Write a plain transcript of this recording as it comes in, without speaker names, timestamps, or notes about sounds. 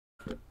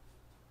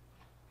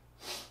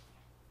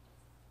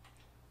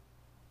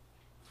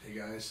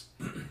guys.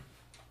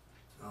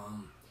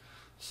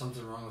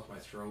 Something wrong with my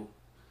throat,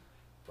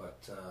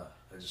 but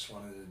I just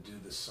wanted to do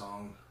this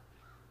song.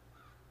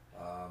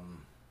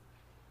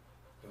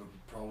 It'll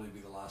probably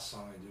be the last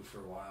song I do for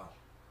a while.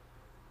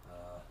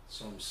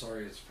 So I'm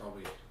sorry it's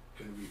probably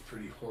going to be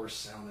pretty hoarse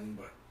sounding,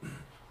 but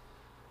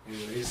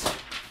anyways,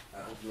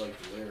 I hope you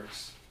like the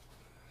lyrics.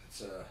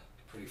 It's a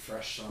pretty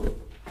fresh song.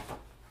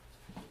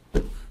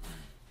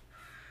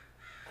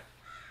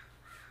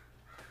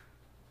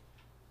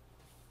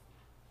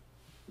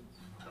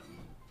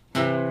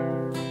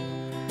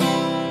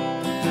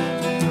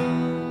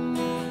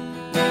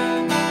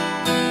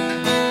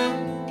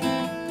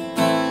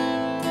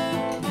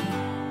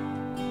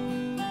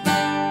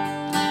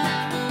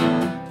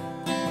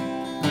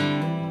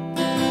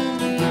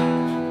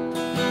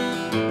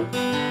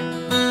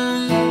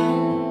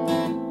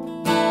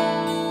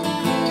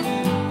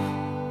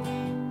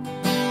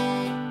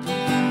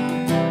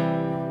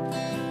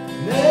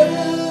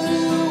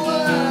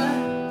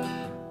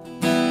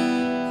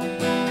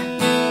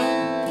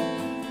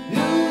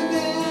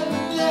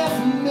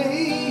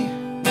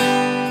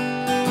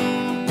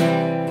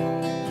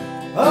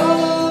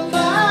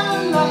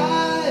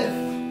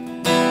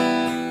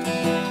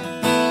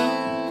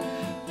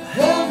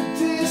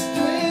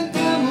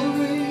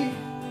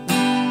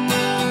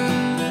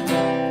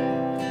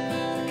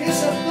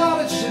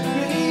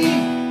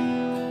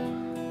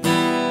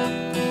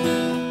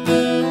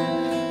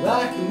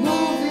 Like the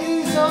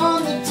movies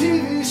on the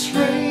TV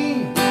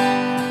screen,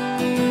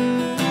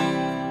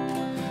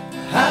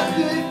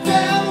 happy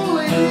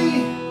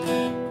family,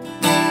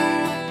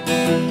 a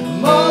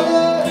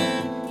mother,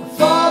 a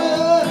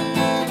father,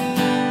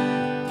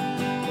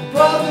 a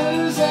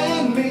brothers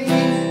and me.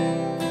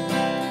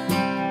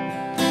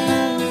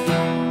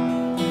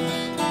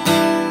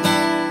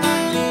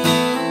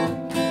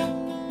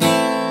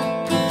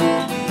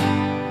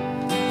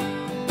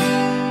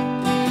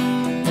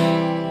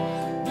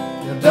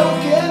 Don't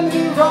get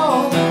me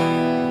wrong,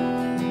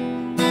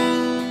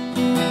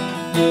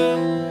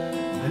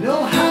 I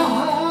know how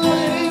hard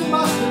it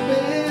must have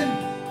been,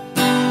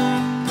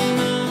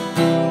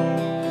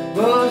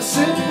 but a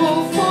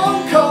simple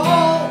phone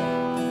call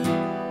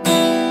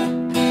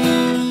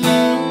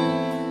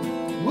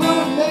would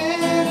have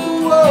made the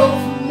world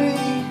for me.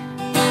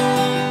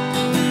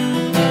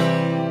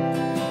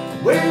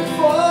 Wait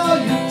for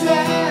your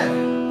dad,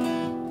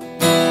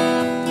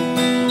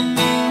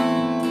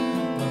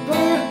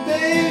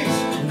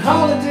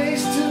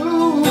 holidays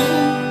too,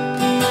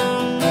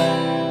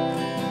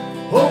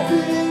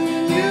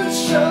 hoping you'd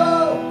show.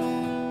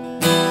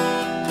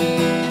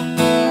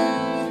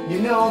 You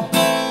know,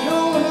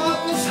 growing up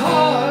was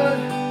hard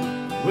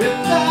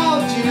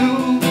without you.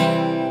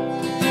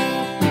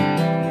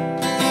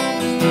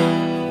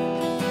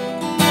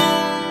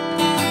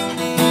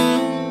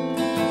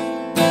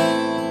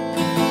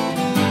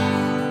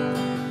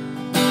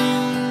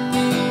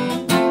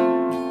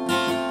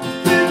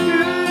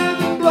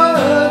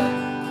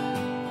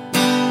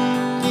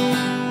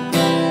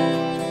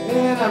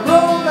 I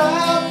rode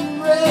out the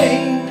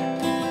rain.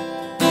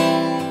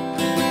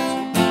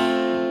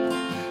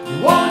 You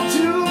want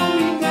to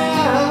me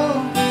now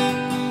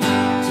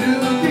to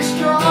be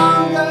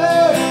stronger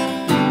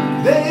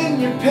than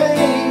your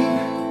pain.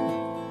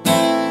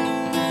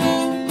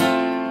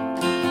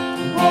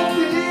 It won't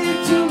be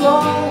too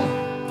long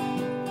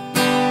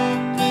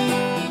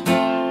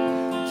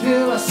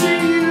till I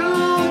see you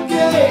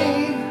again.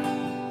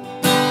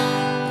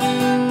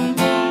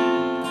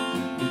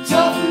 You're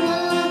tougher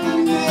than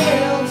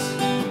nails,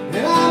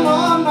 and I'm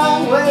on my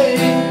way.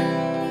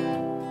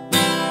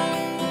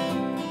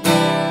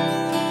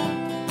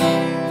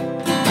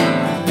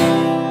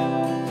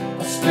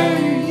 I'll spare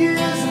you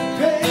years of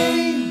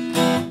pain,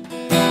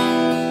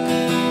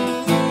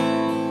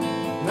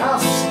 and I'll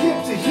skip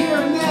to here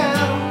and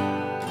now.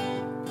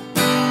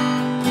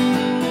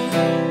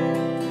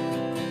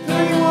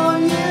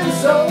 31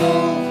 years old,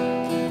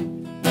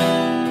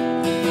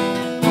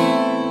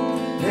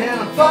 and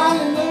I'm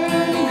finally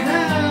learning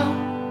how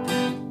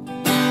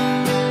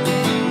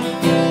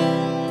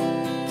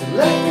to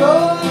let go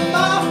of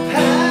my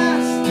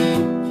past.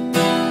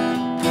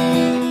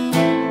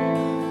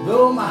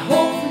 Though my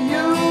hope for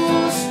you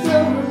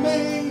still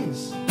remains,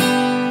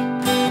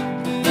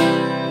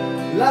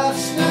 life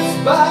slips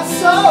by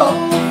so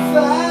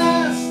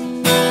fast.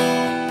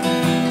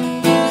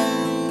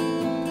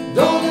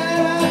 Don't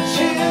let a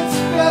chance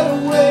get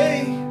away.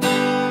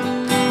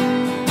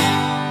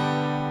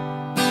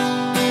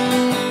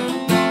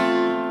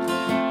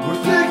 We're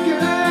thicker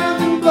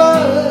than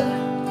blood,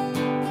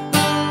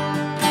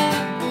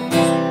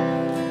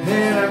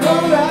 and I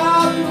rode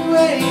out the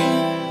rain.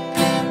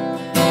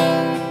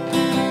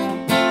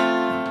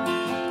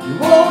 You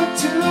owe it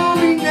to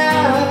me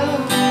now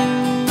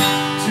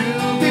to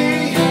be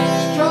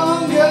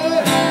stronger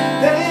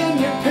than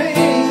your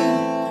pain.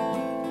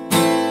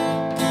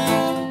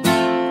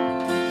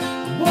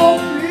 It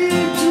won't be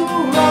too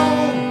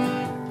long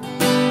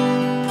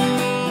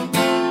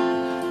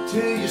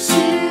till you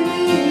see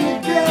me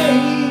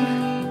again.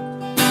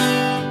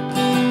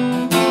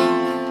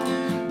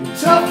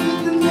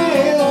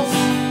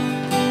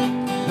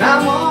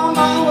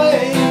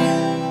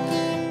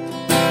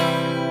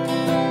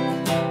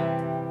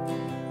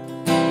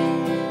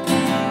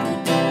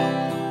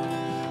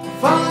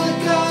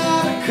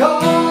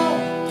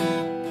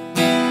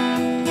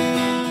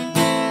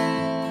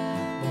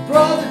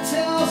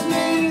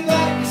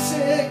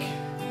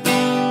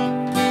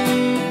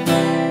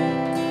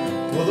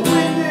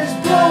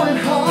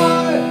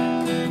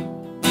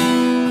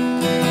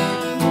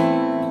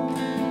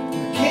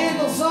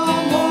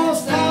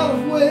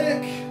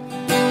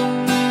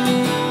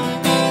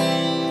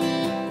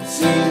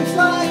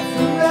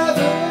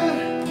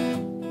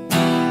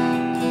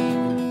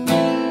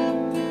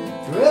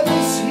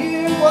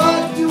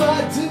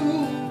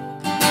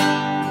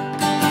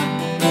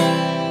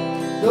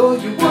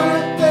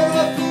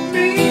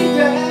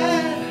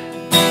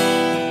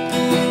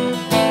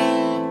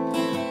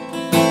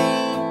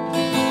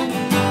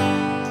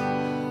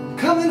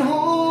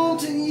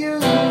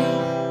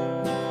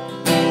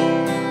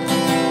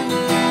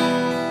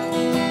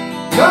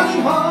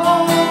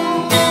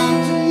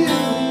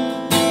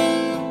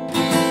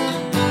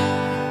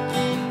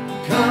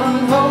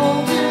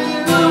 home to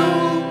you.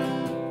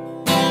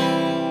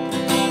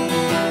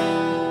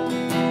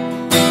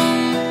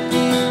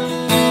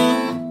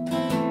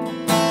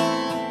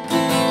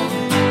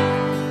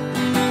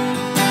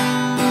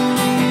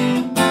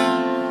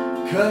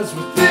 'Cause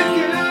we're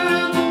thicker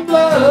than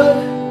blood,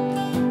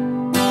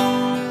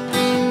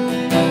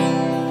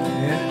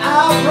 and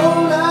I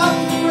wrote out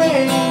the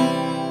rain.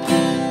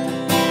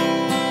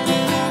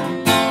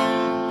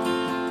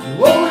 You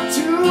owe it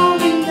to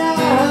me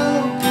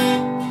now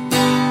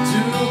to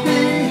be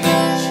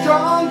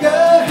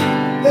stronger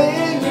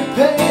than your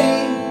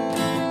pain.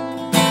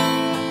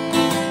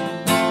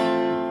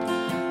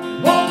 It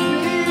won't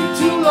be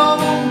too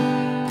long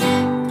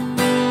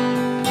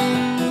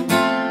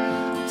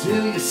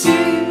till you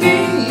see me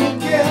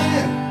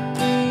again.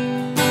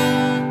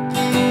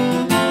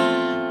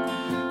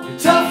 You're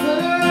tougher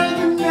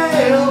than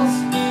nails,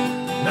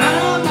 and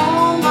I'm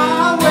on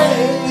my way.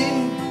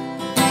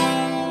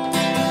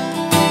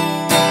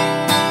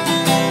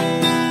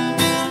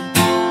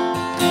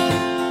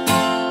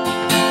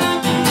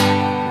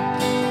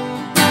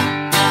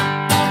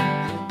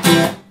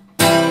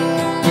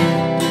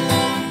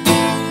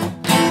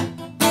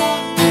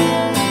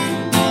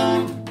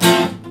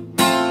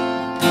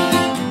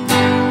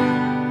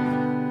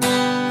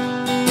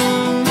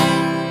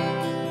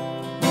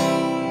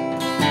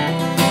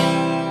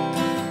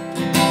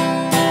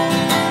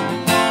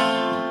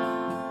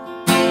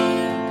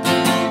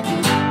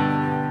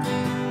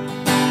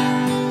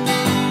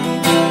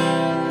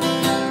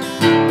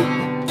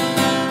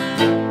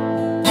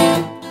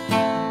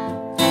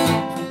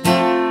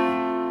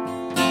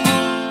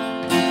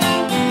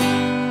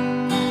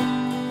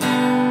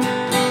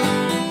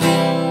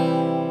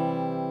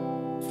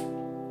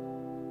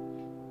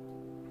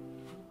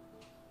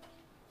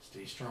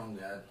 Stay strong,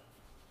 Dad.